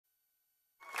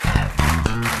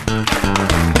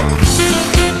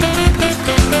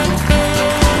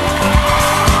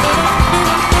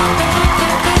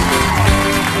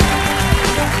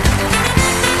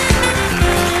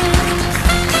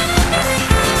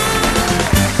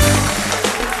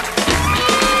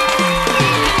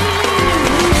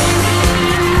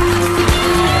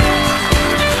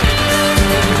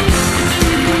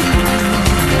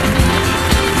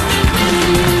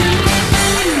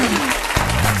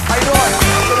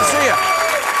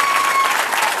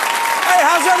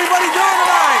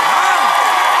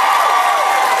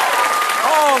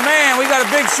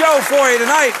great show for you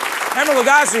tonight.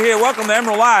 Emeril here. Welcome to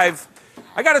Emeril Live.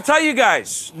 I got to tell you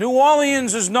guys, New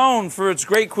Orleans is known for its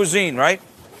great cuisine, right?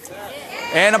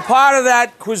 And a part of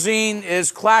that cuisine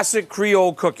is classic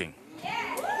Creole cooking.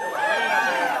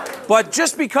 But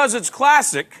just because it's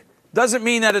classic doesn't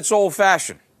mean that it's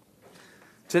old-fashioned.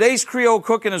 Today's Creole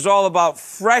cooking is all about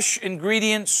fresh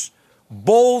ingredients,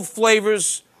 bold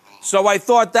flavors, so I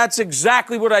thought that's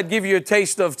exactly what I'd give you a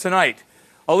taste of tonight.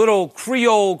 A little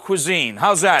Creole cuisine.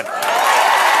 How's that?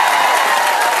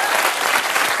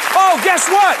 Oh, guess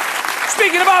what?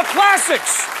 Speaking about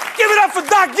classics, give it up for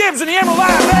Doc Gibbs and the Emeril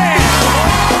Live Band.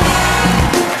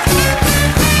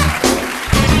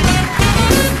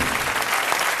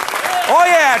 Oh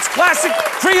yeah, it's classic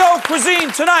Creole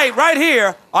cuisine tonight, right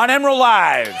here on Emeril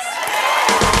Live.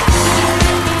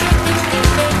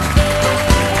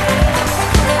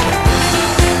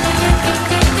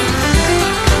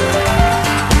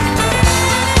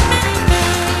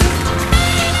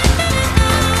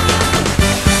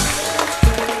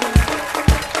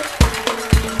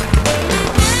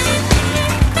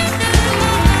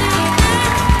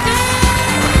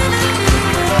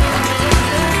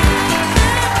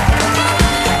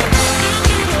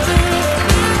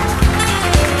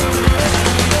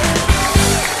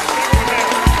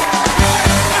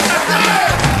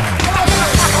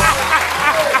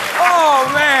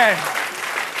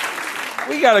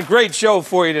 We got a great show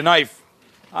for you tonight.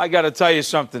 I got to tell you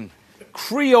something.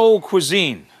 Creole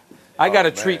cuisine. I got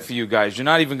a treat for you guys. You're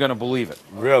not even going to believe it.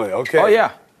 Really? Okay. Oh,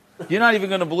 yeah. You're not even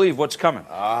going to believe what's coming.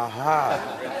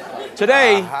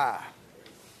 Today,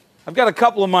 I've got a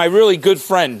couple of my really good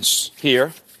friends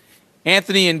here.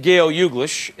 Anthony and Gail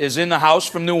Uglishes is in the house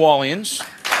from New Orleans.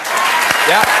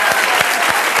 Yeah.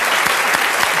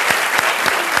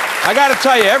 I got to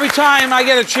tell you, every time I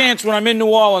get a chance when I'm in New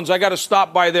Orleans, I got to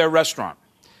stop by their restaurant.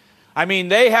 I mean,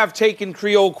 they have taken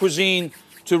Creole cuisine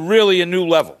to really a new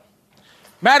level.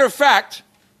 Matter of fact,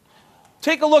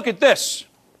 take a look at this.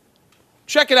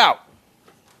 Check it out.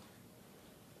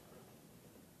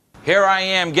 Here I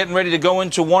am getting ready to go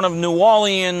into one of New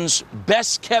Orleans'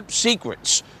 best-kept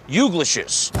secrets,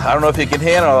 Uglishes. I don't know if you can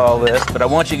handle all this, but I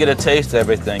want you to get a taste of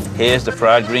everything. Here's the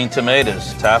fried green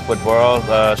tomatoes, topped with boiled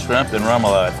shrimp and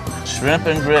remoulade. Shrimp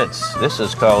and grits. This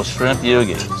is called shrimp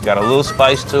yugi. It's got a little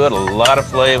spice to it, a lot of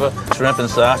flavor. Shrimp and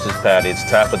sausage patty. It's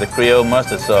topped with the Creole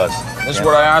mustard sauce. This is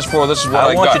what I asked for. This is what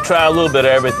I got. I want you to try a little bit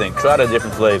of everything. Try the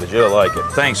different flavors. You'll like it.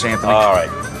 Thanks, Anthony. All right.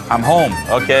 I'm home.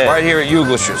 Okay. Right here at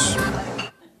Uglishes.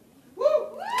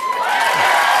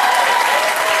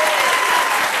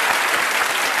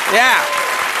 Yeah.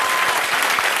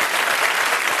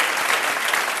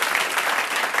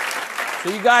 So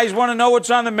you guys want to know what's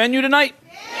on the menu tonight?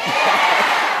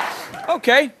 Yeah.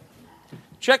 Okay.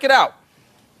 Check it out.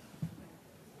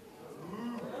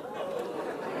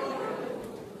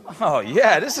 Oh,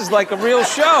 yeah, this is like a real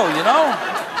show, you know?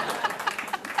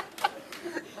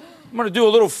 I'm going to do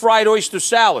a little fried oyster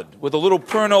salad with a little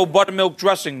Pernod Buttermilk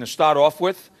Dressing to start off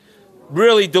with.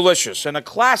 Really delicious. And a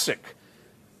classic.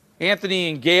 Anthony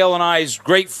and Gail and I's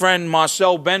great friend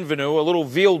Marcel Benvenu, a little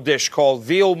veal dish called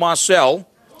Veal Marcelle.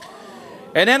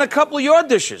 And then a couple of your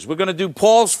dishes. We're going to do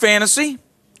Paul's Fantasy,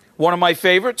 one of my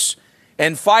favorites,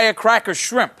 and Firecracker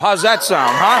Shrimp. How's that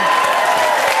sound, huh?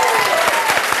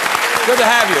 Good to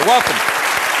have you. Welcome.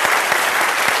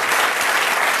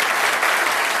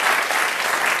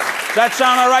 Does that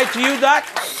sound all right to you, Doc?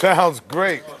 Sounds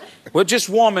great. We're just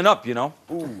warming up, you know.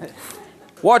 Ooh.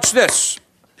 Watch this.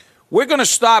 We're going to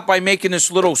start by making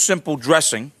this little simple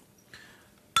dressing.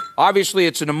 Obviously,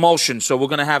 it's an emulsion, so we're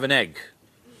going to have an egg.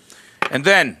 And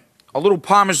then a little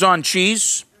Parmesan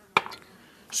cheese,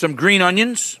 some green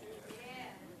onions,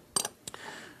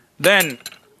 then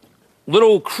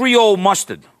little Creole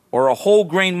mustard, or a whole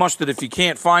grain mustard if you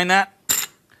can't find that.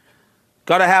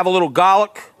 Got to have a little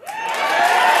garlic,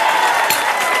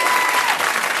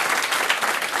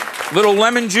 little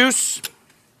lemon juice,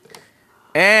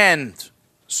 and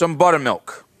some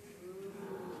buttermilk.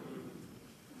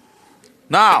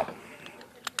 Now,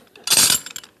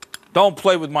 don't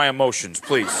play with my emotions,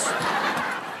 please.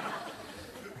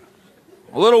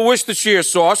 A little Worcestershire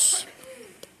sauce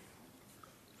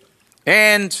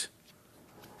and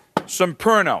some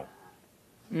Pernod.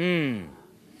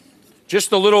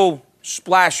 Just a little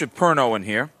splash of Pernod in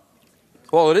here.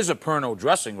 Well, it is a Pernod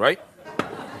dressing, right?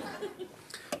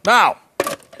 Now,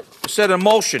 I said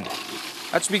emulsion.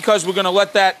 That's because we're going to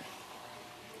let that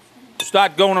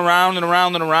start going around and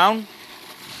around and around.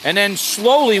 And then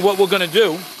slowly what we're going to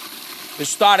do is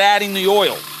start adding the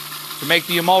oil to make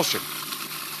the emulsion.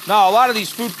 Now, a lot of these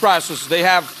food processors, they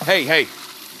have,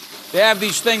 they have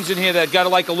these things in here that got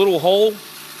like a little hole,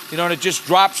 You know, and it just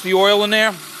drops the oil in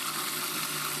there.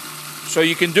 So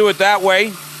you can do it that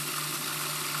way.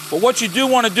 But what you do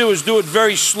want to do is do it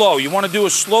very slow. You want to do a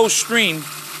slow stream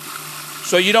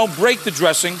so you don't break the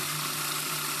dressing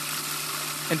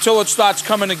until it starts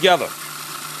coming together.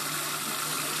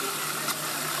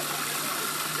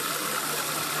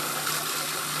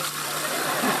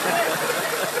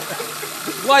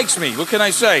 He likes me, what can I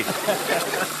say?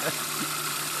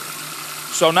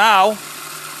 So now,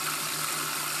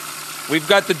 we've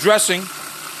got the dressing.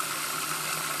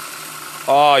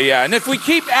 Oh, yeah, and if we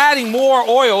keep adding more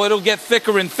oil, it'll get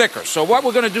thicker and thicker. So what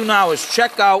we're going to do now is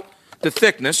check out the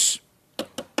thickness.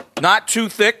 Not too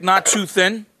thick, not too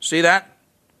thin. See that?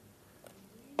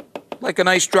 Like a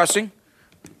nice dressing.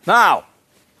 Now,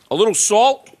 a little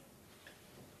salt.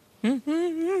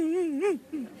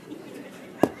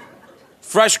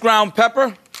 Fresh ground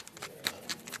pepper.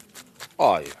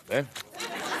 Oh, yeah, man.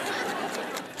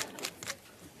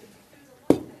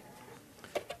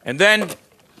 And then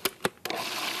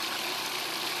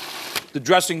the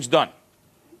dressing's done.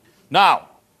 Now,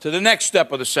 to the next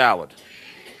step of the salad.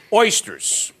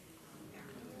 Oysters.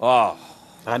 Oh.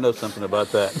 I know something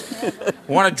about that.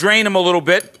 Want to drain them a little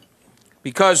bit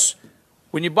because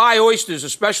when you buy oysters,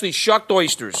 especially shucked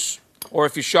oysters, or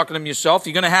if you're shucking them yourself,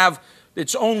 you're going to have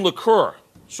its own liqueur,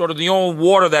 sort of the own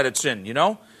water that it's in, you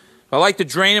know? I like to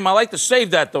drain them. I like to save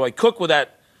that, though. I cook with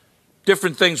that,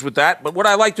 different things with that. But what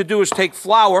I like to do is take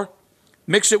flour,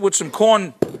 mix it with some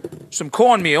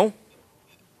cornmeal.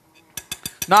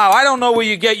 Now, I don't know where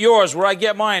you get yours. Where I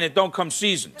get mine, it don't come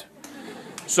seasoned.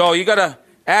 So you got to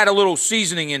add a little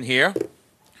seasoning in here.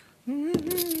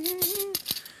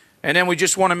 And then we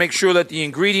just want to make sure that the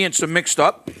ingredients are mixed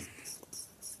up.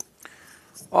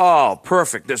 Oh,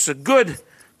 perfect. That's a good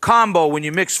combo when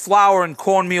you mix flour and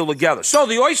cornmeal together. So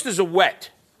the oysters are wet.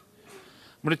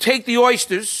 I'm going to take the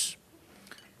oysters,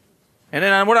 and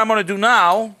then what I'm going to do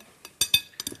now,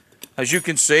 as you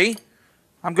can see,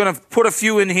 I'm going to put a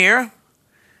few in here,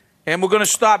 and we're going to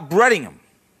start breading them,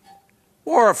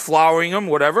 or flouring them,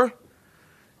 whatever,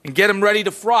 and get them ready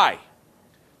to fry.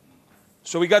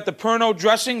 So we got the Pernod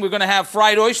dressing. We're going to have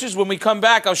fried oysters. When we come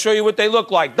back, I'll show you what they look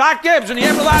like. Doc Gibbs and the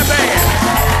Emeril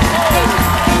Band.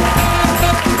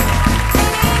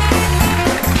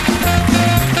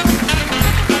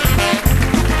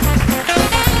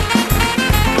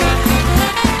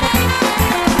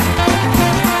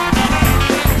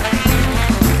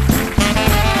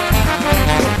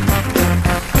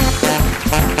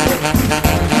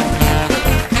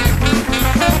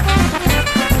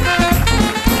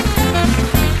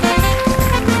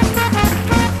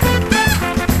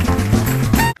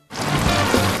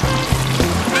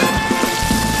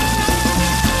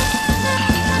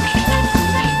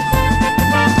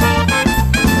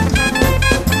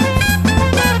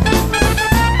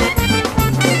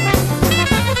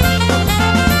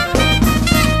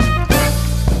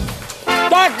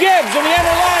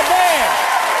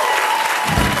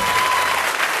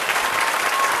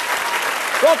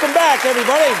 Welcome back,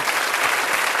 everybody.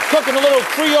 Cooking a little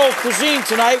Creole cuisine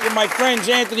tonight with my friends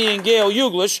Anthony and Gail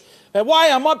Uglishes. And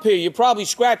while I'm up here, you're probably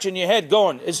scratching your head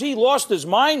going, has he lost his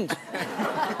mind?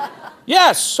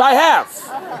 Yes, I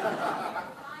have.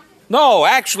 No,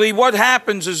 actually, what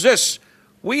happens is this.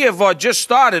 We have just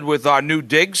started with our new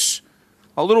digs,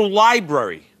 a little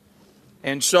library.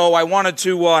 And so I wanted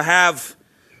to have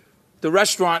the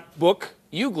restaurant book,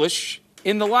 Uglishes,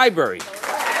 in the library.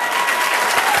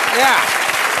 Yeah.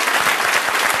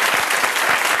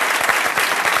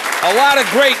 A lot of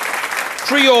great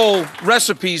Creole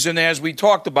recipes in there, as we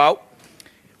talked about.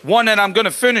 One that I'm going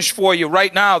to finish for you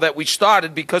right now that we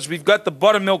started because we've got the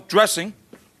buttermilk dressing.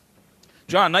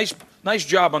 John, nice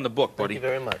job on the book, buddy. Thank you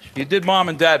very much. You did Mom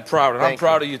and Dad proud, and I'm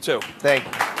proud of you, too. Thank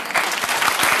you.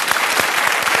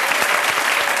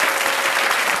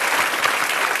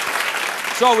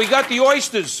 So we got the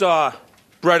oysters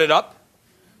breaded up.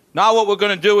 Now what we're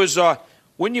going to do is,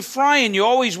 when you're frying, you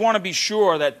always want to be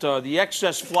sure that the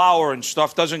excess flour and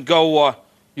stuff doesn't go...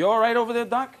 you all right over there,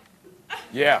 Doc?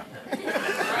 Yeah.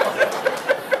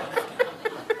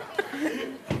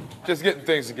 Just getting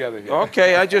things together here.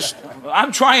 Okay,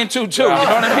 I'm trying to, too, you know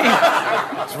what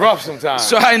I mean? It's rough sometimes.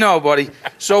 So I know, buddy.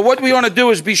 So what we want to do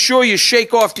is be sure you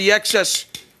shake off the excess,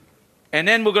 and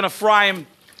then we're going to fry them.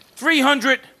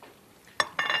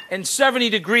 370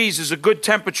 degrees is a good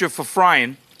temperature for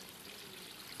frying.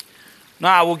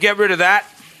 Now, we'll get rid of that.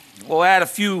 We'll add a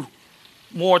few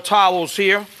more towels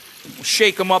here. We'll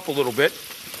shake them up a little bit.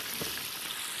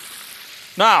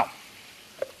 Now,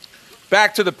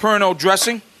 back to the Pernod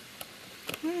dressing.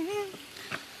 I'm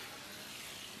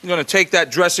going to take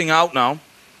that dressing out now.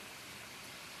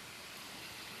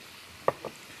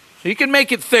 So you can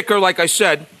make it thicker, like I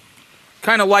said.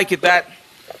 Kind of like it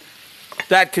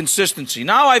that consistency.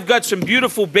 Now I've got some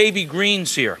beautiful baby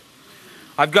greens here.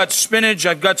 I've got spinach,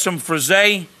 I've got some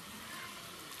frisee,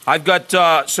 I've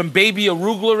got some baby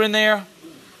arugula in there.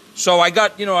 So I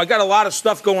got a lot of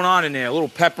stuff going on in there, a little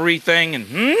peppery thing,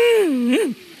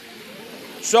 and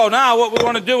So now what we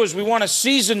want to do is we want to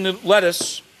season the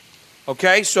lettuce,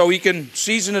 okay? So we can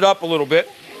season it up a little bit.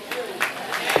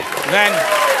 And then,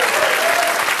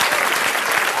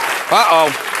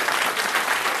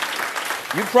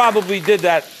 you probably did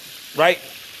that, right?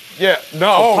 Yeah,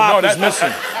 Pop is that's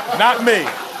missing. not me.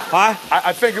 Huh?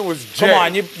 I think it was Jay. Come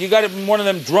on, you got it in one of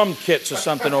them drum kits or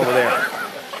something over there.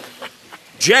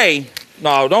 Jay?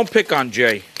 No, don't pick on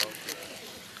Jay.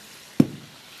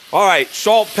 All right,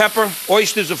 salt, pepper,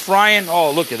 oysters are frying.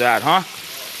 Oh, look at that, huh?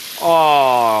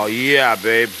 Oh, yeah,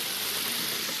 babe.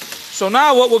 So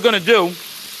now what we're going to do,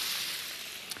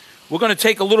 we're going to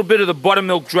take a little bit of the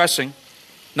buttermilk dressing,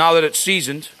 now that it's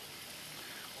seasoned,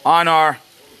 on our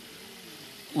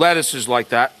lettuces like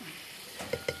that.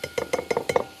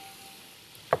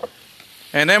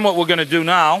 And then what we're going to do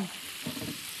now,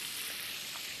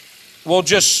 we'll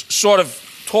just sort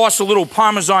of toss a little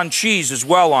Parmesan cheese as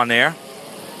well on there.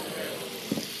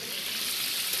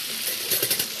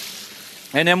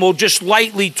 And then we'll just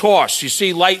lightly toss. You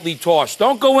see, lightly toss.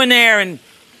 Don't go in there and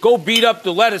go beat up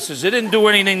the lettuces. It didn't do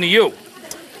anything to you.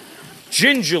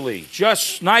 Gingerly,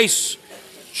 just nice,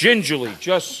 gingerly,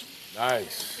 just...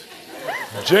 Nice.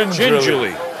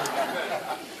 Gingerly.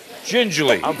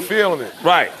 Gingerly. I'm feeling it.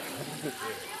 Right.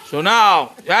 So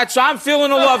now, I'm feeling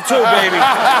the love too, baby.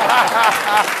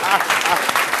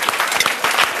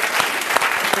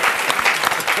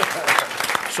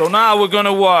 So now we're going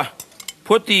to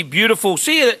put the beautiful,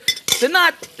 see,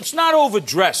 it's not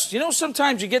overdressed. You know,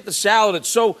 sometimes you get the salad,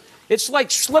 it's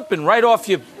like slipping right off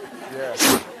your,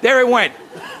 there it went.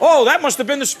 Oh, that must have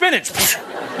been the spinach.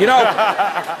 You know.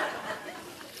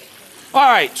 All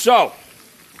right, so,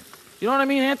 you know what I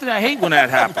mean, Anthony? I hate when that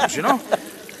happens, you know?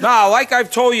 Now, like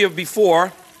I've told you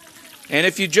before, and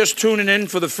if you're just tuning in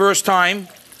for the first time,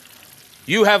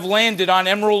 you have landed on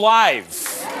Emeril Live.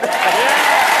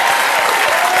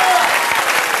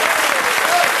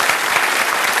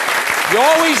 You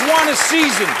always want to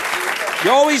season.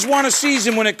 You always want to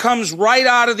season when it comes right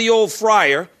out of the old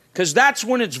fryer, because that's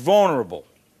when it's vulnerable.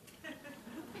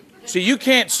 See, you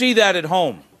can't see that at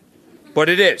home, but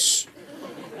it is.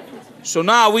 So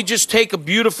now we just take a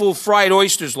beautiful fried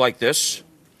oysters like this,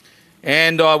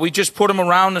 and we just put them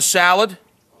around the salad,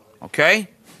 okay?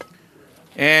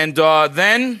 And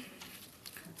then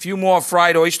a few more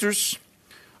fried oysters.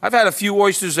 I've had a few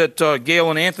oysters at Gail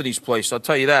and Anthony's place, I'll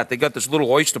tell you that. They got this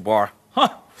little oyster bar. Huh.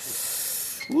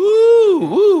 Woo,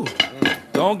 woo.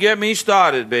 Don't get me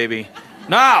started, baby.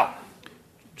 Now,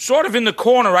 sort of in the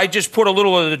corner, I just put a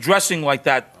little of the dressing like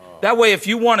that. That way, if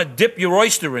you want to dip your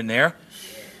oyster in there,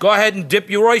 go ahead and dip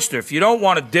your oyster. If you don't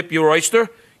want to dip your oyster,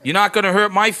 you're not going to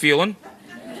hurt my feeling.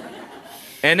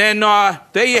 And then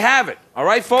there you have it. All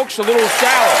right, folks, a little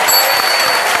salad.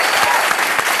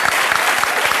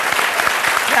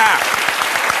 Yeah.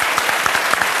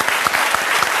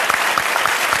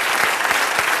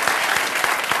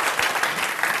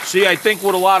 See, I think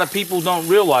what a lot of people don't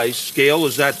realize, Gail,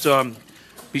 is that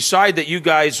beside that you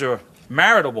guys are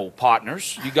maritable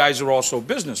partners, you guys are also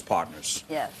business partners.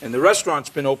 Yes. And the restaurant's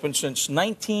been open since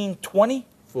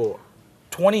 1924.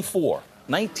 24.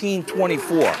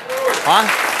 1924. Huh?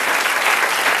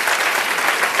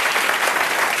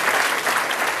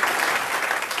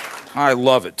 I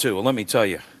love it, too, let me tell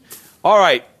you. All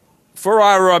right, for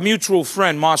our mutual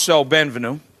friend, Marcel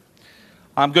Benvenu,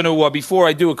 I'm going to, before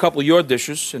I do a couple of your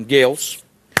dishes and Gail's,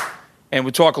 and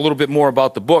we talk a little bit more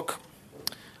about the book,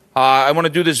 I want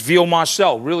to do this Veal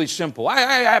Marcelle, really simple. I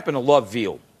happen to love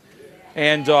veal.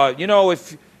 And, you know,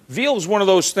 if veal is one of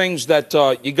those things that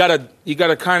you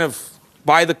gotta kind of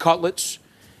buy the cutlets,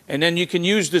 and then you can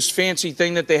use this fancy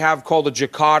thing that they have called a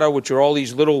jacquard, which are all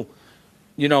these little,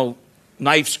 you know,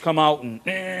 knives come out and,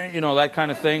 you know, that kind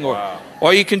of thing.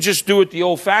 Or you can just do it the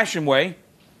old-fashioned way,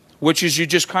 which is you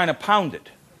just kind of pound it.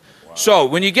 Wow. So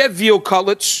when you get veal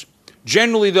cutlets,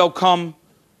 generally they'll come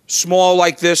small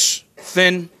like this,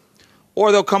 thin,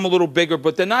 or they'll come a little bigger,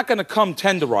 but they're not going to come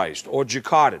tenderized or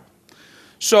jacquarded.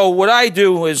 So what I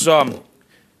do is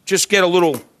just get a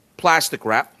little plastic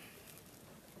wrap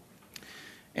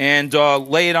and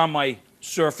lay it on my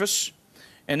surface,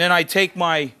 and then I take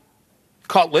my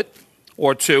cutlet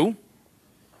or two,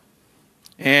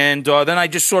 and then I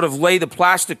just sort of lay the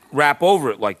plastic wrap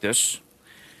over it like this.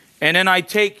 And then I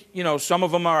take, you know, some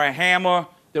of them are a hammer.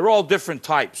 They're all different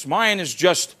types. Mine is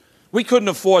just We couldn't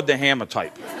afford the hammer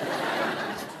type.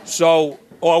 So,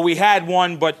 or we had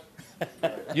one, but,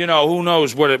 you know, who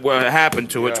knows what happened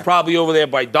to it. It's probably over there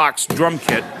by Doc's drum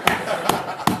kit.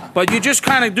 But you just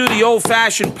kind of do the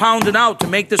old-fashioned pounding out to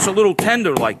make this a little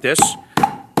tender like this.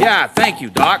 Yeah, thank you,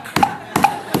 Doc.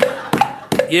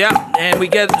 Yeah, and we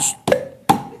get this.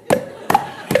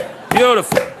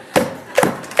 Beautiful.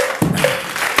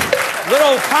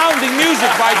 Little pounding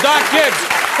music by Doc Gibbs.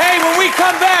 Hey, when we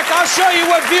come back, I'll show you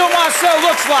what Veal Marcelle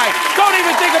looks like. Don't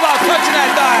even think about touching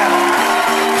that dial.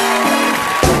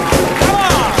 Come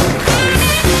on.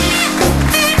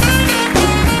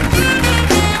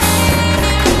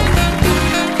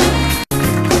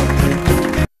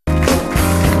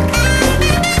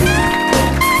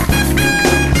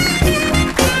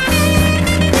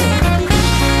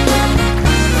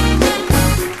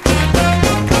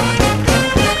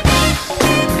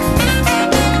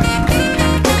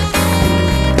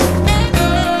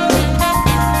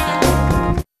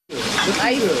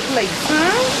 Nice plate,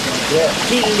 huh? Yeah.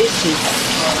 Delicious.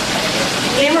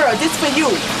 Emeril, this for you.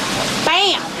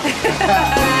 Bam!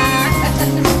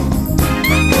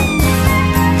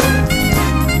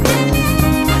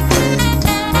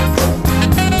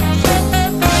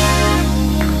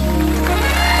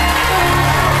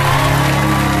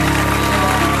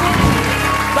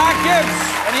 Doc Gibbs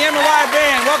and the Emeril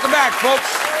Band. Welcome back,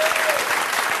 folks.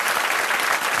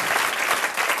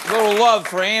 A little love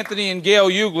for Anthony and Gail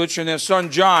Uglich and their son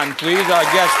John, please, our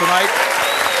guest tonight.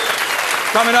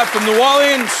 Coming up from New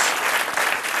Orleans.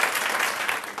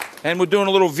 And we're doing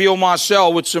a little Veal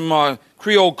Marcelle with some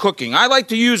Creole cooking. I like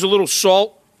to use a little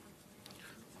salt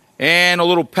and a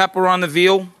little pepper on the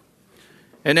veal.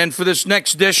 And then for this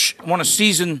next dish, I want to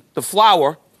season the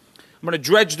flour. I'm going to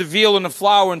dredge the veal in the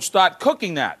flour and start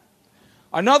cooking that.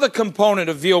 Another component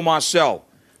of Veal Marcelle,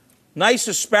 nice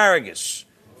asparagus.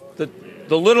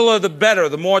 The littler the better,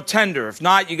 the more tender. If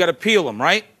not, you got to peel them,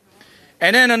 right?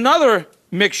 And then another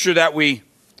mixture that we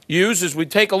use is we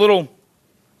take a little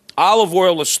olive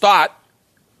oil to start,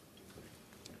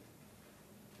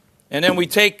 and then we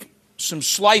take some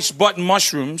sliced button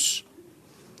mushrooms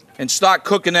and start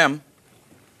cooking them.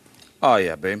 Oh,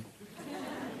 yeah, babe.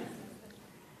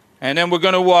 And then we're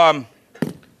going to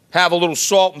have a little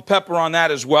salt and pepper on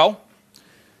that as well.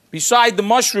 Beside the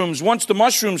mushrooms, once the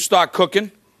mushrooms start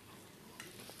cooking,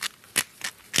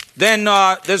 then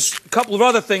there's a couple of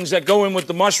other things that go in with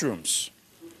the mushrooms.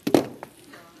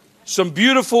 Some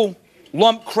beautiful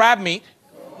lump crab meat.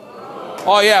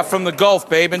 Oh, yeah, from the Gulf,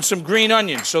 babe, and some green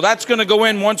onions. So that's going to go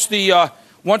in once the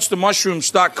mushrooms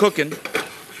start cooking.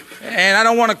 And I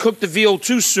don't want to cook the veal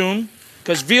too soon,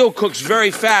 because veal cooks very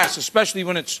fast, especially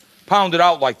when it's pounded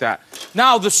out like that.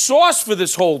 Now, the sauce for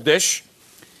this whole dish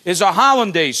is a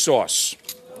hollandaise sauce.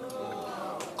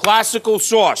 Classical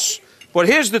sauce. But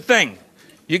here's the thing.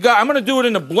 I'm going to do it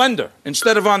in a blender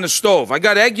instead of on the stove. I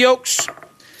got egg yolks,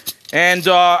 and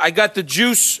I got the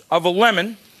juice of a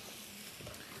lemon.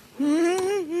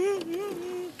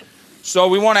 So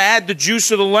we want to add the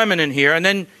juice of the lemon in here, and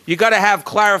then you got to have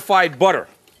clarified butter,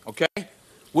 okay?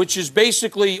 Which is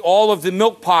basically all of the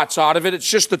milk pots out of it. It's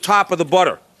just the top of the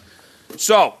butter.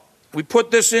 So we put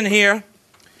this in here.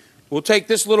 We'll take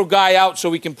this little guy out so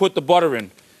we can put the butter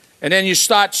in. And then you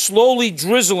start slowly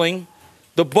drizzling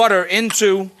the butter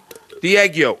into the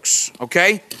egg yolks,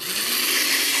 okay?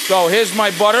 So here's my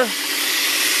butter.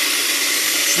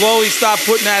 Slowly start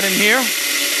putting that in here.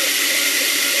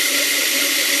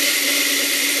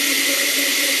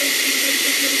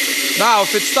 Now,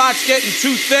 if it starts getting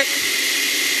too thick,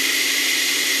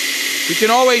 you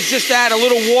can always just add a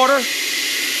little water.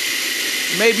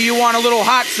 Maybe you want a little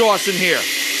hot sauce in here.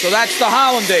 So that's the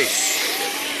hollandaise,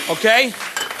 okay?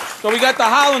 So we got the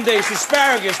hollandaise,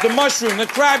 asparagus, the mushroom, the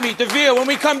crab meat, the veal. When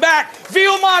we come back,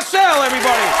 Veal Marcelle,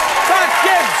 everybody. Doc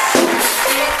Gibbs.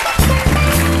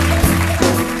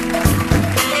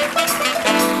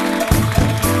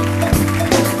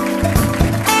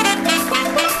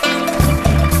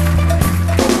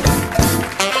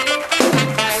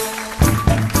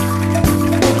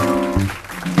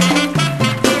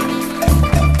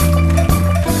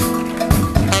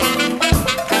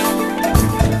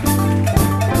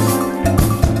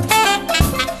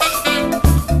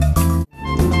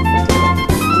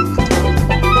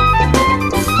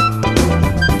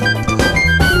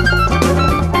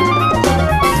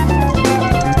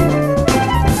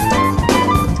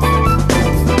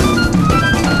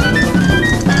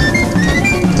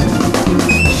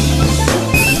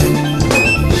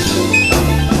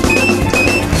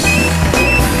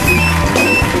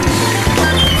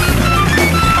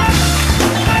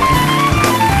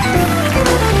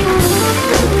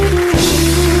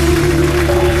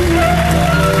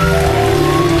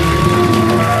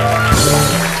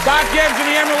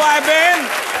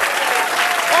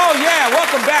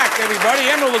 Welcome back, everybody.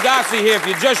 Emeril Lagasse here. If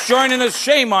you're just joining us,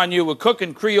 shame on you. We're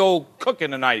cooking Creole cooking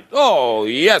tonight. Oh,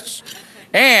 yes.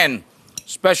 And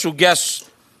special guests,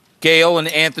 Gail and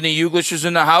Anthony Uglishes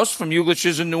in the house from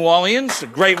Uglishes in New Orleans, a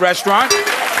great restaurant.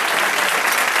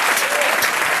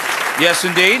 Yes,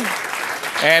 indeed.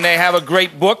 And they have a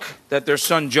great book that their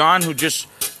son John, who just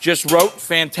wrote.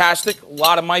 Fantastic. A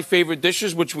lot of my favorite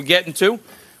dishes, which we're getting to.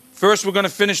 First, we're going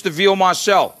to finish the Veal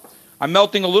Marcelle. I'm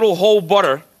melting a little whole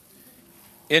butter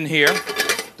in here.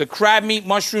 The crab meat,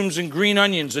 mushrooms, and green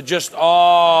onions are just,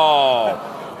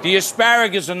 oh. The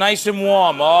asparagus are nice and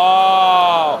warm.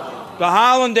 Oh. The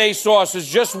hollandaise sauce is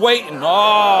just waiting.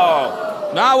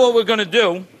 Oh. Now what we're going to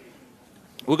do,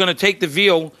 we're going to take the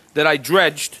veal that I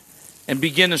dredged and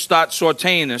begin to start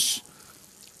sauteing this,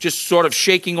 just sort of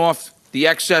shaking off the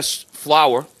excess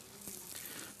flour.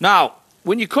 Now,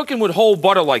 when you're cooking with whole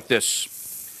butter like this,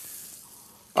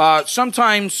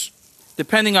 sometimes,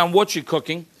 depending on what you're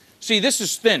cooking, see, this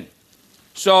is thin.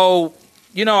 So,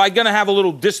 you know, I'm going to have a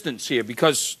little distance here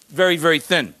because very, very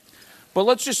thin. But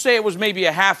let's just say it was maybe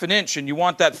a ½ an inch and you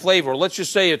want that flavor. Let's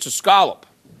just say it's a scallop.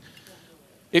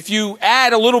 If you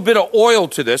add a little bit of oil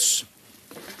to this,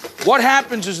 what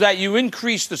happens is that you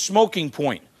increase the smoking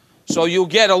point. So you'll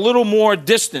get a little more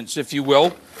distance, if you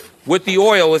will, with the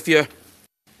oil if you,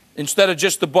 instead of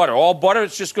just the butter. All butter,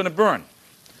 it's just going to burn.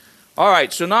 All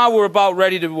right, so now we're about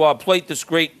ready to plate this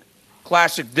great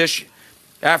classic dish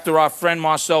after our friend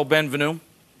Marcel Benvenu.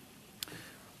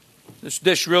 This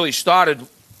dish really started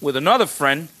with another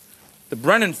friend, the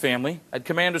Brennan family, at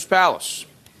Commander's Palace.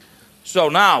 So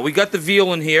now we got the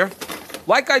veal in here.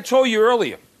 Like I told you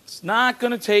earlier, it's not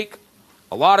going to take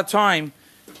a lot of time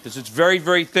because it's very,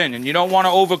 very thin, and you don't want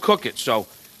to overcook it. So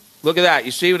look at that.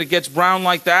 You see when it gets brown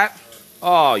like that?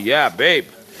 Oh, yeah, babe.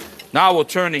 Now we'll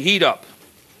turn the heat up.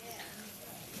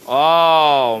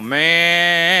 Oh,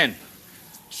 man.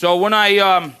 So when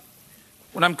I'm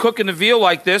cooking the veal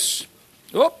like this,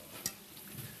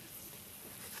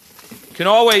 can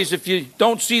always, if you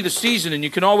don't see the seasoning, you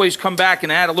can always come back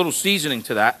and add a little seasoning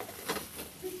to that.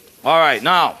 All right,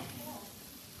 now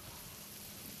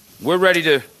we're ready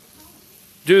to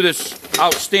do this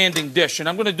outstanding dish, and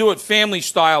I'm going to do it family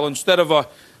style instead of a,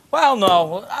 well,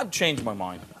 no, I've changed my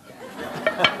mind.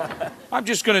 I'm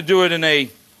just going to do it in a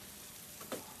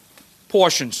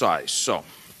portion size. So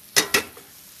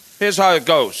here's how it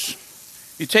goes.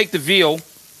 You take the veal, and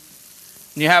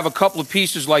you have a couple of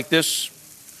pieces like this.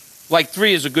 Like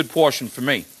 3 is a good portion for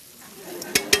me.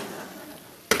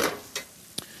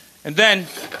 And then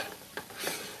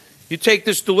you take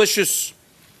this delicious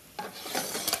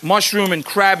mushroom and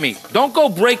crab meat. Don't go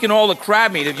breaking all the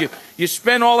crab meat. If you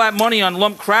spend all that money on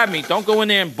lumped crab meat, don't go in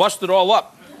there and bust it all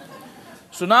up.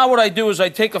 So now what I do is I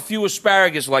take a few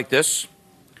asparagus like this,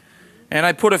 and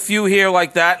I put a few here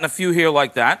like that and a few here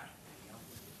like that.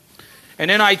 And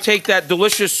then I take that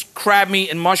delicious crab meat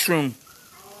and mushroom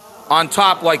on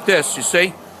top like this, you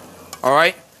see? All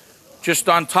right? Just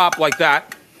on top like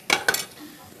that.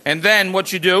 And then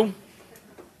what you do,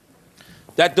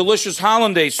 that delicious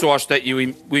hollandaise sauce that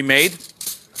we made,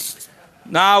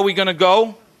 now we're going to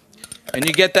go and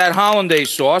you get that hollandaise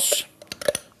sauce.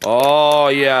 Oh,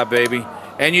 yeah, baby.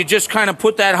 And you just kind of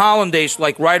put that hollandaise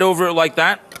like right over it like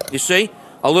that, you see?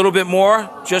 A little bit more,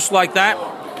 just like that.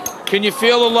 Can you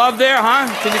feel the love there, huh?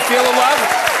 Can you feel the love?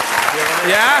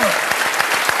 Yeah?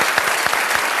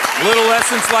 Little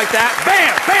essence like that.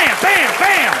 Bam, bam, bam,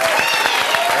 bam.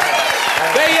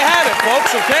 There you have it,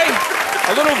 folks, okay?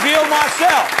 A little Veal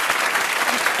Marcelle.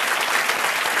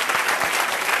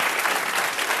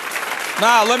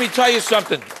 Now, let me tell you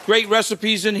something. Great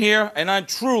recipes in here, and I'm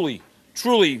truly,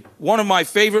 truly one of my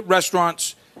favorite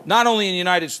restaurants, not only in the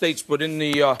United States, but in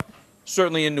the,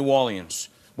 certainly in New Orleans.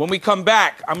 When we come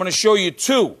back, I'm going to show you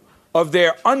 2 of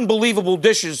their unbelievable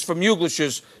dishes from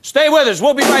Uglishes. Stay with us.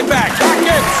 We'll be right back. Back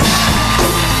in.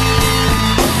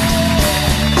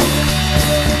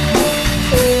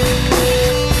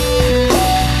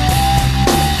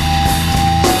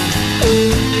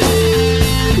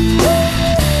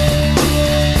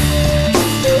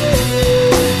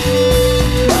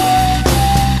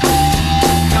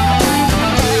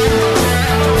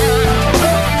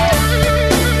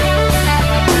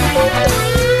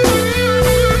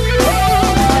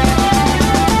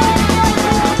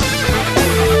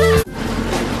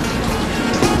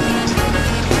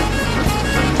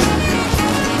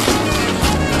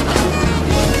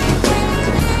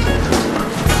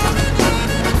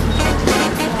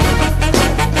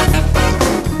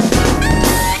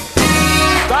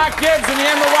 Gibbs and the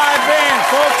Emeril Band,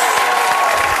 folks.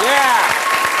 Yeah.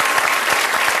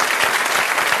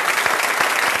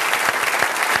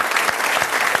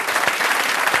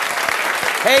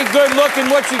 Hey, good looking,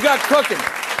 what you got cooking?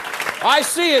 I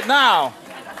see it now.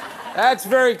 That's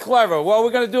very clever. Well,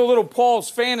 we're going to do a little Paul's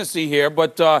Fantasy here,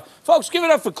 but folks, give it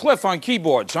up for Cliff on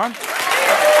keyboards, huh?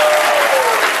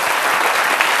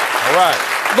 All right.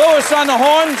 Lewis on the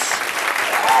horns.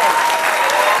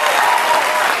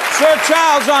 Sir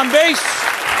Charles on bass.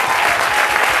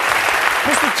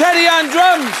 Mr. Teddy on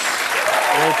drums.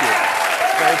 Thank you.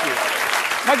 Thank you.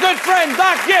 My good friend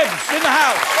Doc Gibbs in the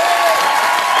house.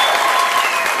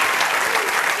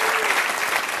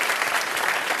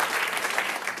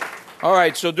 All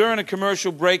right, so during a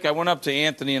commercial break, I went up to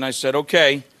Anthony and I said,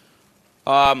 okay,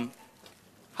 how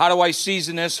do I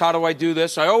season this? How do I do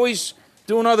this? I always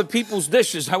doing other people's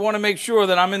dishes. I want to make sure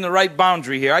that I'm in the right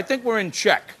boundary here. I think we're in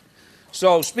check.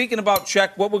 So speaking about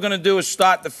check, what we're going to do is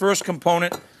start the first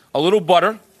component, a little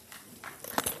butter,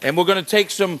 and we're going to take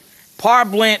some par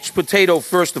blanche potato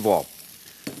first of all.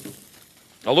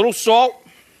 A little salt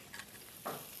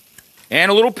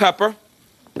and a little pepper,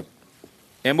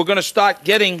 and we're going to start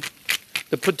getting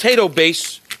the potato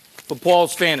base for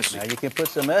Paul's Fantasy. Now you can put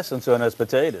some essence on those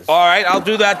potatoes. All right, I'll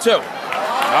do that too.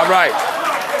 All right.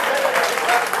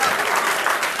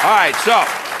 All right, so.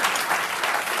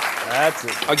 That's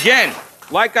it. Again,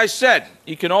 like I said,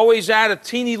 you can always add a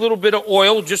teeny little bit of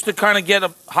oil just to kind of get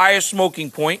a higher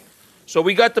smoking point. So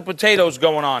we got the potatoes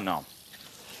going on now.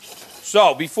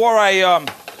 So before I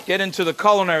get into the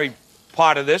culinary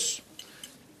part of this,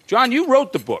 John, you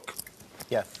wrote the book.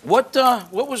 Yes. What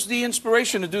was the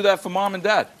inspiration to do that for Mom and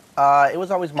Dad? It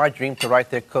was always my dream to write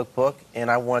their cookbook,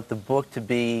 and I wanted the book to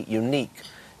be unique,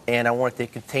 and I wanted to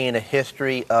contain a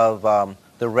history of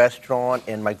the restaurant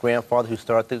and my grandfather who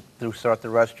started the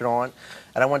restaurant,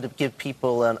 and I wanted to give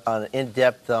people an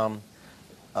in-depth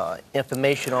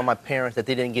information on my parents that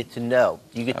they didn't get to know.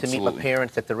 You get to meet my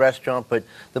parents at the restaurant, but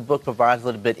the book provides a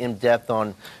little bit in-depth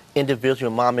on individual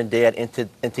mom and dad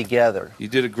and together. You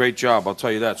did a great job, I'll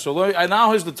tell you that. So now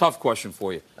here's the tough question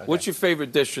for you. Okay. What's your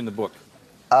favorite dish in the book?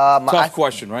 Tough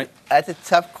question, right? That's a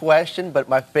tough question, but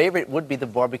my favorite would be the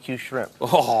barbecue shrimp.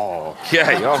 Oh,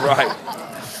 okay, all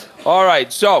right. All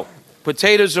right, so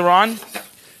potatoes are on.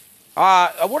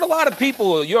 What a lot of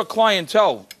people, your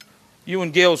clientele, you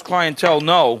and Gail's clientele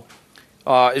know,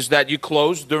 is that you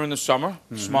close during the summer.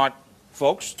 Mm-hmm. Smart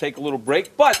folks take a little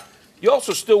break, but you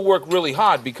also still work really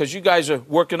hard because you guys are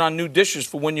working on new dishes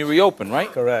for when you reopen,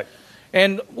 right? Correct.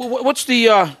 And what's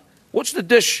the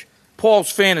dish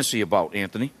Paul's Fantasy about,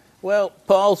 Anthony? Well,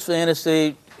 Paul's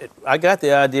Fantasy, I got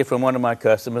the idea from one of my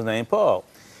customers named Paul.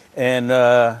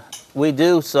 And we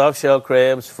do soft-shell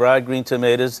crabs, fried green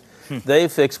tomatoes. They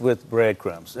fix with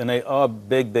breadcrumbs, and they are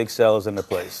big, big sellers in the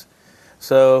place.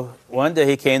 So one day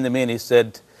he came to me and he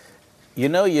said, you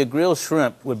know, your grilled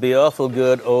shrimp would be awful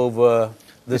good over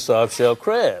the soft-shell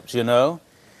crabs, you know?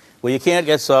 Well, you can't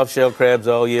get soft-shell crabs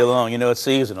all year long. You know, it's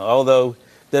seasonal, although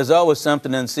there's always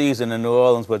something in season in New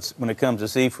Orleans when it comes to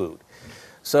seafood.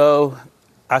 So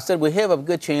I said, we have a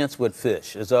good chance with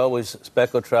fish. There's always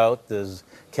speckled trout. There's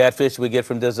catfish we get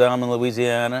from Des Almes in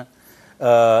Louisiana.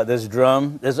 There's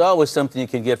drum. There's always something you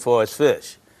can get for as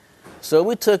fish. So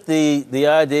we took the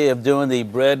idea of doing the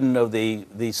breading of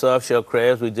the soft-shell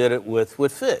crabs. We did it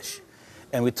with fish.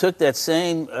 And we took that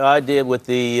same idea with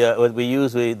we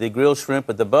use the grilled shrimp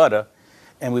with the butter,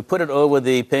 and we put it over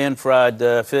the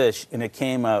pan-fried fish, and it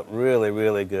came out really,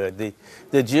 really good.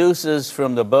 The juices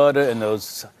from the butter and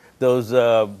those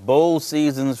bowl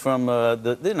seasons from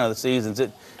the seasons.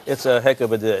 It's a heck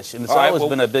of a dish, and it's always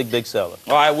been a big, big seller.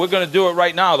 All right, we're going to do it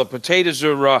right now. The potatoes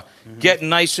are getting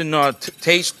nice and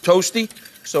toasty,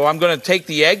 so I'm going to take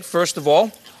the egg first of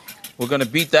all. We're going to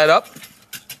beat that up.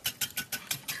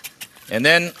 And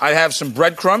then I have some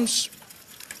breadcrumbs,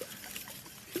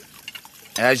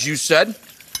 as you said.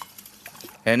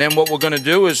 And then what we're going to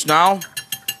do is now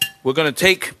we're going to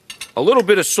take a little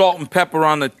bit of salt and pepper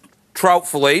on the trout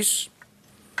fillets.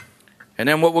 And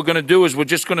then what we're going to do is we're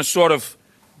just going to sort of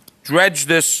dredge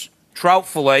this trout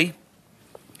fillet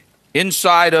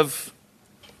inside of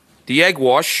the egg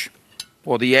wash,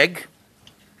 or the egg.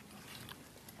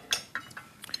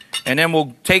 And then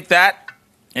we'll take that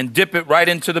and dip it right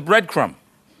into the breadcrumb.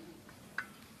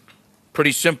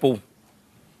 Pretty simple,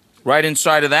 right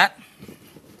inside of that.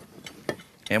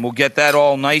 And we'll get that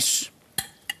all nice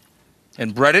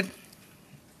and breaded.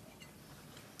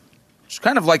 It's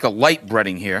kind of like a light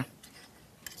breading here.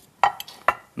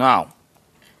 Now,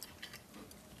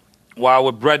 while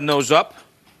we're breading those up,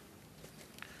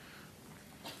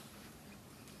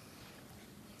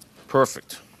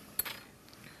 perfect.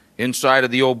 Inside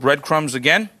of the old breadcrumbs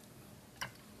again.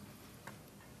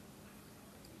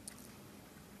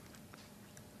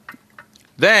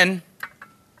 Then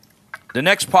The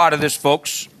next part of this,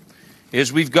 folks,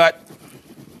 is we've got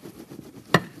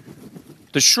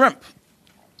the shrimp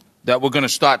that we're going to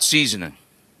start seasoning.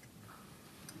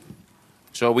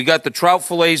 So we got the trout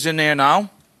fillets in there now.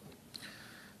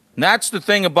 And that's the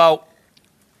thing about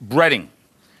breading.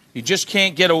 You just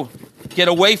can't get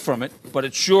away from it, but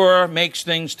it sure makes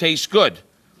things taste good.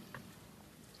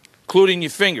 Including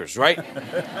your fingers, right?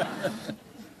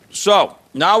 So,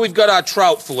 now we've got our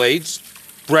trout fillets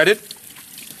breaded.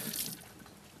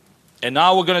 And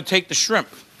now we're going to take the shrimp.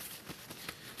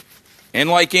 And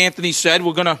like Anthony said,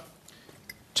 we're going to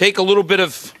take a little bit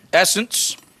of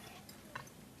essence,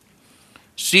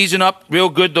 season up real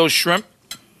good those shrimp.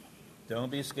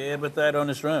 Don't be scared with that on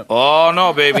the shrimp. Oh,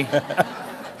 no, baby.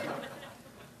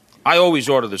 I always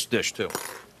order this dish, too.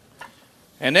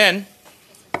 And then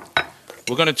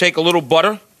we're going to take a little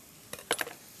butter.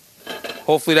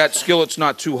 Hopefully that skillet's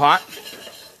not too hot.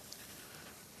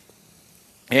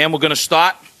 And we're going to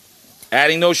start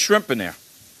adding those shrimp in there.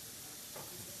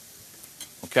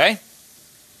 Okay?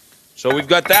 So we've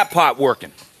got that pot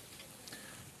working.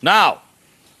 Now,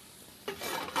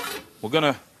 we're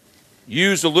going to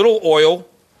use a little oil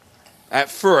at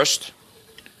first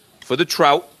for the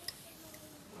trout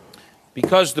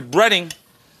because the breading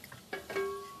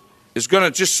is going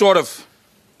to just sort of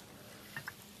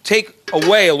take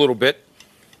away a little bit.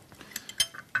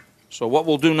 So what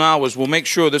we'll do now is we'll make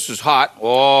sure this is hot.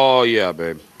 Oh, yeah,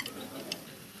 babe.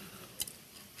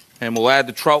 And we'll add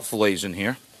the trout fillets in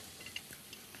here.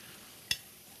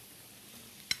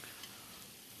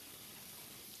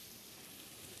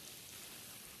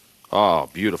 Oh,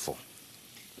 beautiful.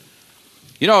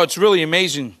 You know, it's really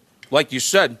amazing, like you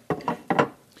said.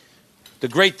 The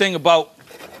great thing about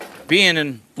being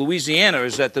in Louisiana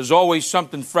is that there's always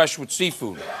something fresh with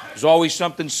seafood. There's always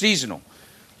something seasonal.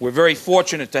 We're very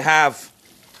fortunate to have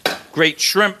great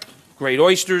shrimp, great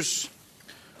oysters.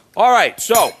 All right,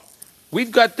 so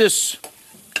we've got this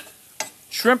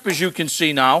shrimp, as you can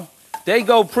see now. They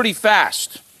go pretty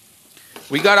fast.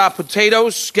 We got our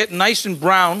potatoes getting nice and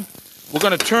brown. We're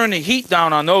going to turn the heat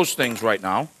down on those things right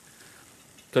now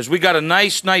because we got a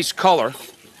nice color.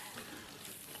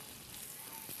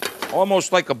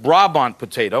 Almost like a Brabant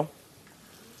potato.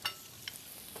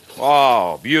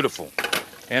 Oh, beautiful.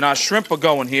 And our shrimp are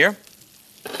going here.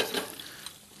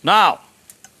 Now,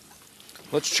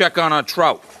 let's check on our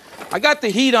trout. I got the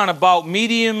heat on about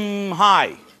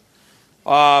medium-high.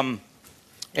 If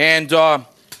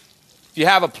you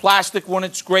have a plastic one,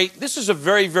 it's great. This is a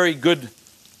very good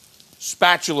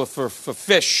spatula for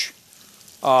fish.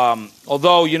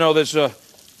 Although, you know, there's a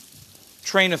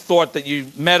train of thought that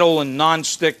you metal and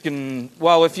non-stick and,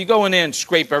 well, if you go in there and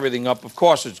scrape everything up, of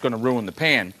course it's going to ruin the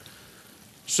pan.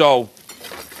 So,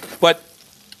 but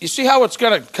you see how it's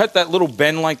going to cut that little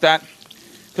bend like that?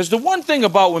 Because the one thing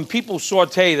about when people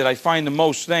saute that I find the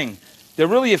most thing, they're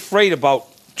really afraid about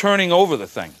turning over the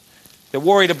thing. They're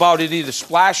worried about it either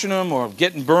splashing them or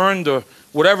getting burned or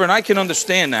whatever, and I can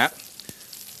understand that.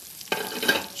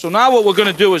 So now what we're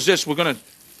going to do is this. We're going to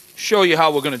show you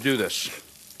how we're going to do this.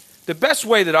 The best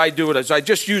way that I do it is I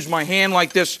just use my hand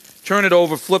like this, turn it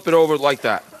over, flip it over like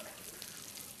that.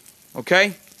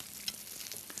 Okay?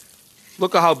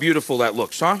 Look at how beautiful that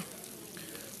looks, huh?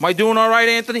 Am I doing all right,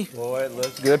 Anthony? Boy, it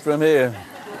looks good from here.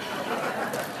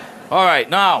 All right,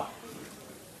 now,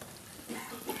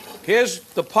 here's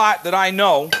the pot that I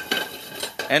know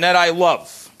and that I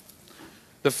love.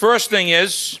 The first thing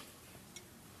is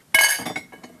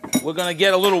we're going to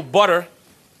get a little butter.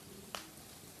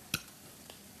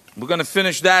 We're going to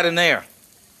finish that in there.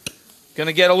 Going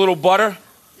to get a little butter,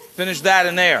 finish that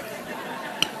in there.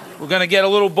 We're going to get a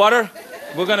little butter.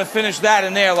 We're going to finish that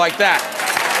in there like that.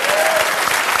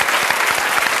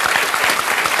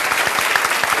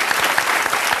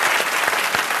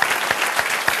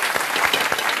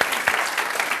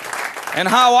 And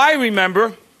how I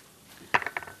remember,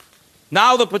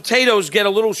 now the potatoes get a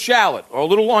little shallot or a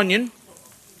little onion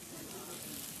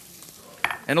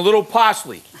and a little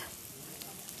parsley.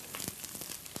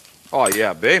 Oh,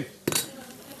 yeah, babe.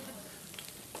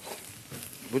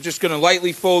 We're just going to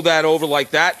lightly fold that over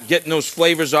like that, getting those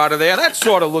flavors out of there. That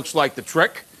sort of looks like the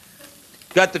trick.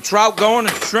 Got the trout going,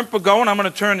 the shrimp are going. I'm going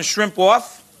to turn the shrimp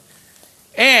off.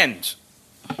 And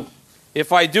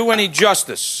if I do any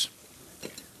justice,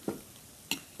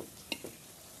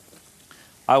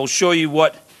 I will show you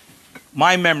what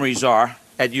my memories are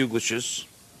at Uglishes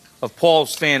of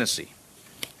Paul's Fantasy.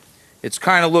 It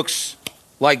kind of looks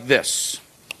like this.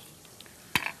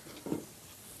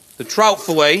 The trout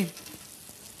fillet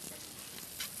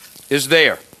is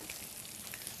there.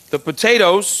 The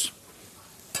potatoes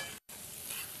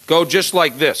go just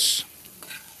like this.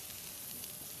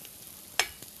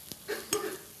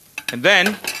 And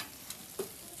then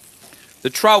the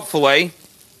trout fillet,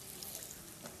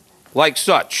 like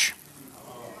such.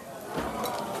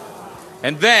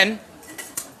 And then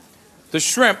the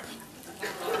shrimp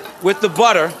with the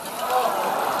butter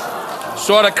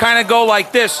sort of kind of go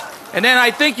like this. And then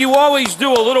I think you always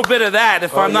do a little bit of that,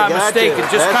 if I'm not mistaken.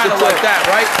 Just kind of like that,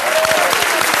 right?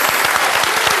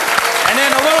 And then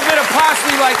a little bit of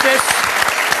parsley like this.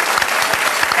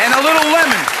 And a little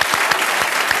lemon.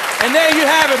 And there you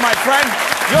have it, my friend.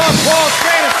 Your Paul's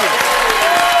Fantasy.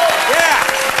 Yeah.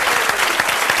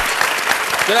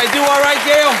 Did I do all right,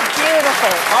 Gail?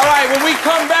 Beautiful. All right, when we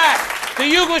come back, the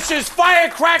Uglishes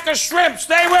Firecracker Shrimp.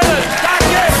 Stay with us. Doc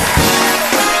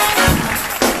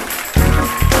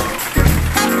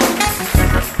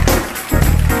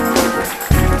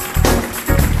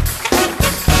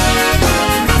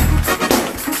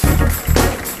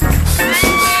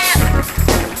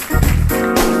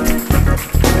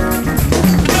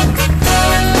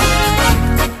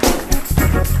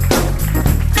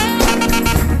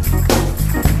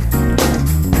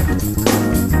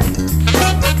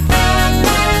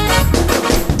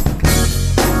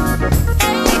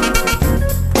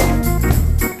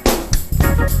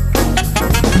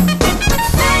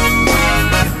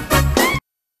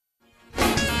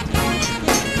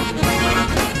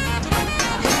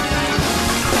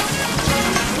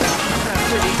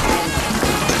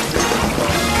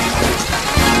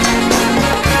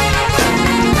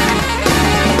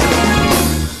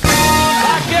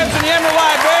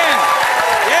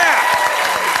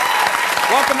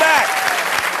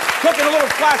cooking a little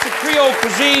classic Creole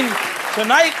cuisine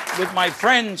tonight with my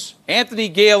friends Anthony,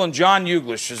 Gail, and John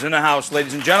Uglishes in the house,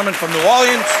 ladies and gentlemen, from New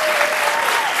Orleans.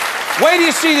 Wait till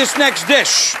you see this next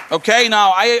dish, okay?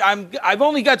 Now, I've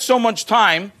only got so much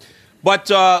time, but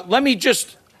I'm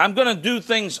going to do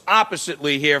things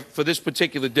oppositely here for this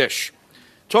particular dish.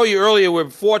 Told you earlier we're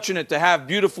fortunate to have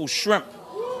beautiful shrimp,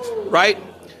 right?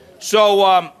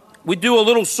 So we do a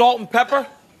little salt and pepper.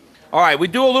 All right, we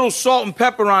do a little salt and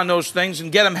pepper on those things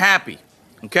and get them happy,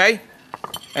 okay?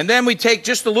 And then we take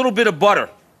just a little bit of butter.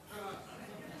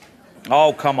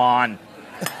 Oh, come on.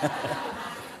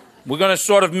 We're going to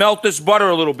sort of melt this butter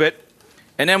a little bit,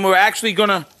 and then we're actually going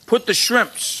to put the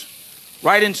shrimps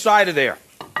right inside of there,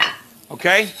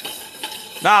 okay?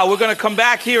 Now, we're going to come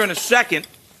back here in a second.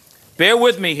 Bear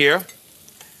with me here.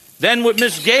 Then what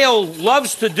Miss Gail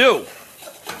loves to do,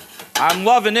 I'm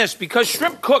loving this, because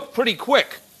shrimp cook pretty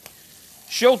quick.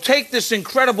 She'll take this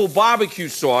incredible barbecue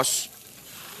sauce,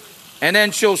 and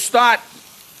then she'll start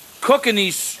cooking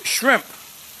these shrimp.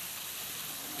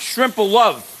 Shrimp of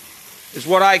love is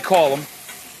what I call them.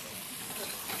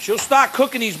 She'll start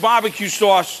cooking these barbecue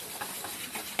sauce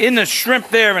in the shrimp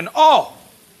there, and oh,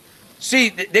 see,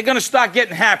 they're going to start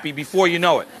getting happy before you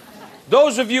know it.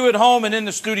 Those of you at home and in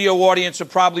the studio audience are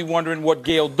probably wondering what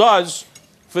Gail does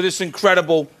for this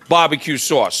incredible barbecue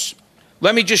sauce.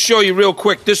 Let me just show you real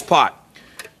quick this pot.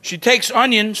 She takes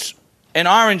onions and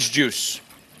orange juice,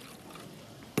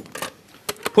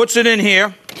 puts it in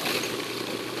here,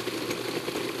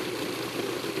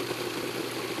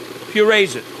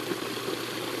 purees it.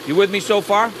 You with me so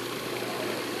far?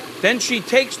 Then she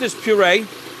takes this puree,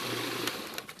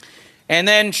 and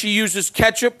then she uses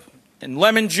ketchup and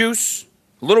lemon juice,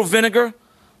 a little vinegar,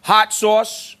 hot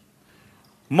sauce,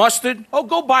 mustard. Oh,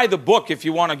 go buy the book if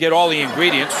you want to get all the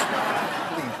ingredients.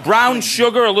 Brown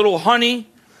sugar, a little honey,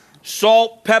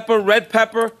 salt, pepper, red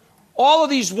pepper, all of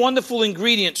these wonderful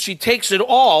ingredients. She takes it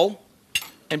all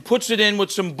and puts it in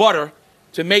with some butter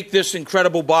to make this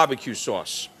incredible barbecue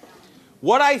sauce.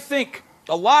 What I think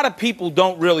a lot of people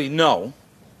don't really know,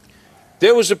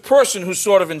 there was a person who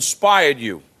sort of inspired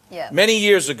you many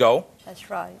years ago. That's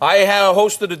right. I had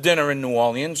hosted a dinner in New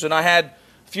Orleans, and I had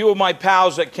a few of my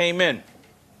pals that came in.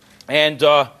 And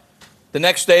the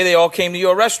next day, they all came to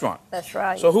your restaurant. That's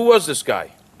right. So who was this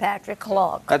guy? Patrick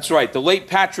Clark. That's right. The late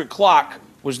Patrick Clark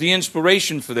was the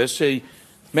inspiration for this.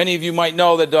 Many of you might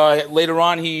know that later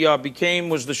on he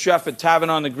was the chef at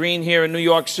Tavern on the Green here in New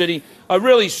York City. A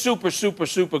really super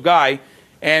guy.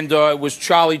 And it was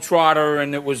Charlie Trotter,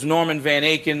 and it was Norman Van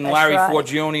Aken, Larry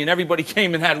Forgione, and everybody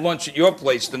came and had lunch at your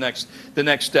place the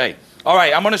next day. All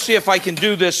right, I'm going to see if I can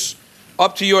do this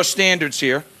up to your standards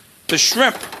here. The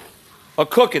shrimp are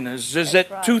cooking. Is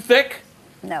it too thick?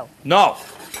 No. No.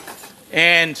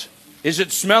 And is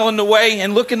it smelling the way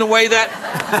and looking the way that?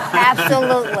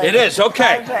 Absolutely. It is,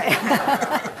 okay.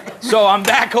 So I'm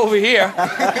back over here.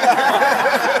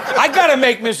 I got to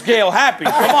make Miss Gail happy,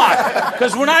 come on.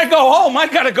 Because when I go home, I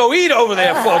got to go eat over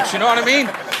there, folks, you know what I mean?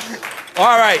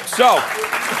 All right, so,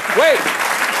 wait.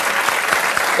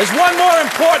 There's one more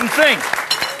important thing.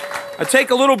 I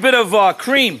take a little bit of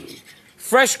cream.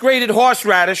 fresh grated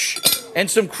horseradish,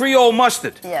 and some Creole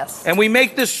mustard. Yes. And we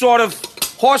make this sort of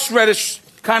horseradish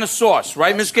kind of sauce,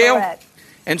 right, Miss Gail? Correct.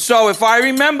 And so if I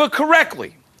remember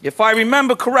correctly,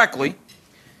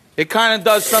 it kind of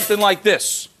does something like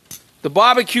this. The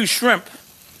barbecue shrimp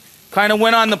kind of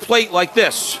went on the plate like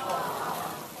this,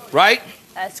 right?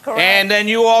 That's correct. And then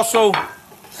you also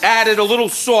added a little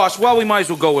sauce. Well, we might as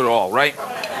well go with it all, right?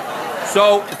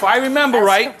 So if I remember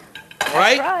right,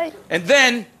 right. and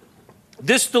then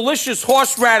this delicious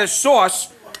horseradish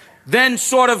sauce, then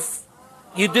sort of,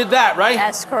 you did that, right?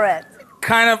 That's correct.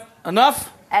 Kind of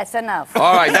enough? That's enough.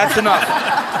 All right, that's enough.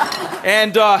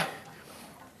 And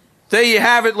there you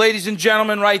have it, ladies and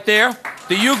gentlemen, right there.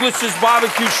 The Uglishes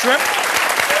barbecue shrimp.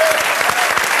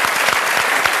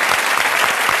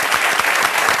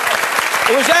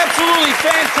 It was absolutely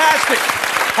fantastic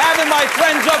having my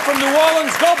friends up from New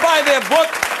Orleans. Go buy their book,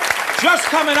 just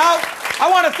coming out. I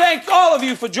want to thank all of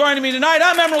you for joining me tonight.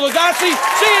 I'm Emeril. See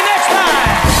you next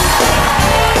time.